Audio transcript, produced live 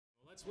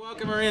Let's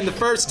welcome her in the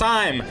first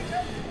time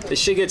that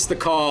she gets the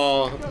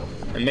call,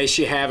 and may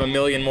she have a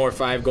million more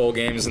 5-goal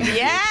games in the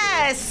future.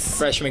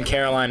 Freshman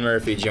Caroline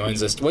Murphy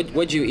joins us.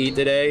 What'd you eat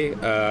today?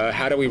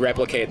 How do we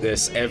replicate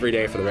this every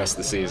day for the rest of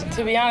the season?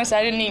 To be honest,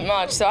 I didn't eat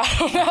much, so I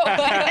don't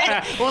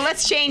know. Well,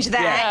 let's change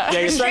that. Yeah,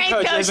 your strength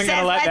coach isn't going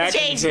to let let's that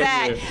change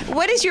continue. that.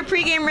 What is your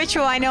pregame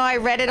ritual? I know I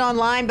read it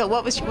online, but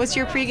what's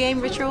your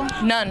pregame ritual?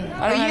 None.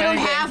 You don't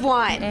have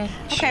one.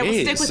 Okay, we'll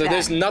stick with so that.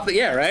 there's nothing,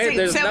 right?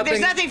 There's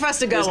nothing for us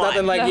to go on. There's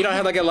nothing like, you don't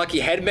have like a lucky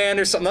headband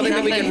or something, nothing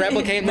that we can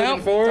replicate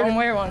moving forward? Don't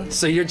wear one.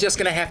 So you're just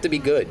going to have to be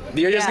good.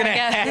 You're just going to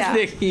have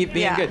to keep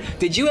being good.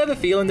 Did you have a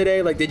feeling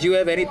today? Like, did you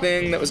have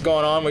anything that was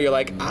going on where you're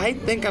like, I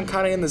think I'm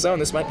kind of in the zone.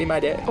 This might be my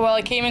day? Well,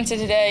 I came into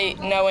today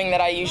knowing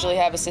that I usually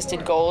have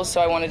assisted goals, so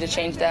I wanted to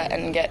change that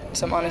and get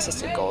some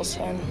unassisted goals.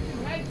 And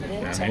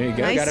there you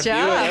go. Nice got a job.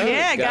 Few of those.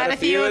 Yeah, got a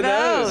few of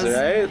those.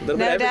 Right?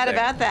 No doubt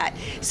about that.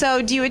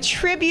 So do you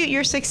attribute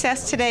your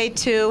success today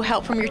to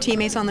help from your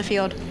teammates on the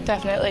field?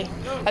 Definitely.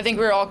 I think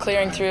we're all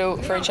clearing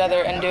through for each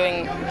other and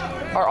doing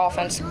our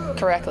offense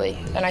correctly,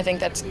 and I think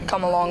that's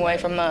come a long way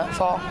from the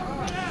fall.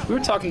 We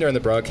were talking during the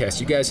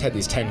broadcast. You guys had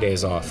these 10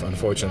 days off,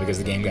 unfortunately, because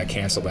the game got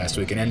canceled last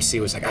week. And MC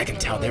was like, I can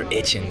tell they're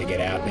itching to get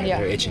out there. Yeah.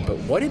 They're itching. But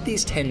what did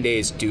these 10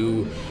 days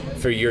do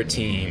for your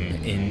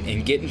team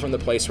in getting from the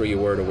place where you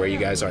were to where you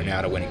guys are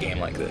now to win a game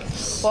like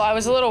this? Well, I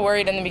was a little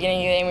worried in the beginning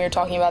of the game. We were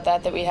talking about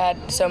that we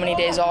had so many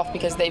days off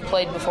because they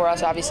played before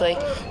us, obviously.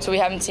 So we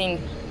haven't seen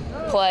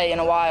play in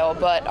a while.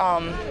 But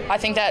I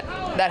think that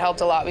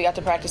helped a lot. We got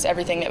to practice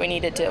everything that we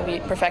needed to. We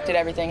perfected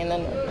everything and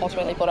then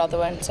ultimately pulled out the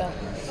win. So.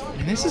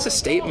 And this is a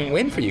statement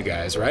win for you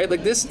guys, right?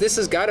 Like this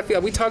has got to feel.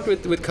 We talked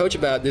with Coach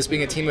about this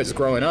being a team that's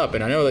growing up,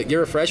 and I know that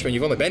you're a freshman.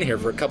 You've only been here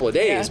for a couple of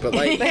days, but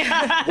like,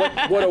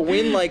 what a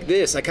win like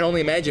this! I can only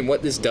imagine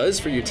what this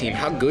does for your team.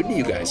 How good do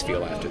you guys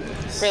feel after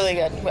this? Really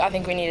good. I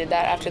think we needed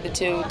that after the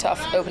 2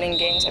 tough opening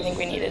games. I think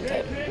we needed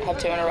to have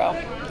 2 in a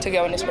row to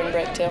go into spring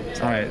break too.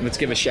 So. All right, let's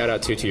give a shout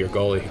out to your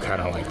goalie who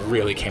kind of like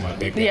really came up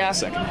big there in the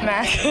second half.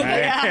 Mac. Right?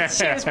 Yeah,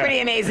 she was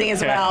pretty amazing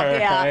as well.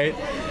 Yeah. Right?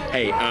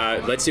 Hey,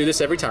 let's do this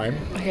every time.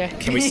 Okay.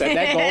 Can we set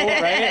that goal,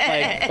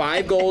 right? Like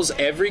 5 goals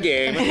every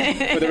game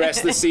for the rest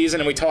of the season,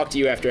 and we talk to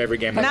you after every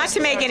game. Not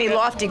to make any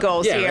lofty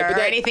goals here or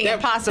anything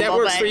impossible. That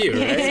works for you,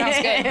 right?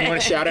 Sounds good. You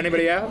want to shout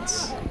anybody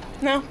else?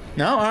 No.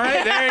 No? All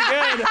right, very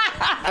good.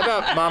 How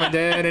about mom and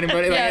dad?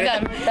 Anybody? Yeah,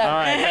 them. All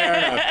right, fair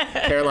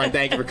enough. Caroline,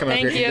 thank you for coming up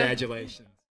here. Thank you. Congratulations.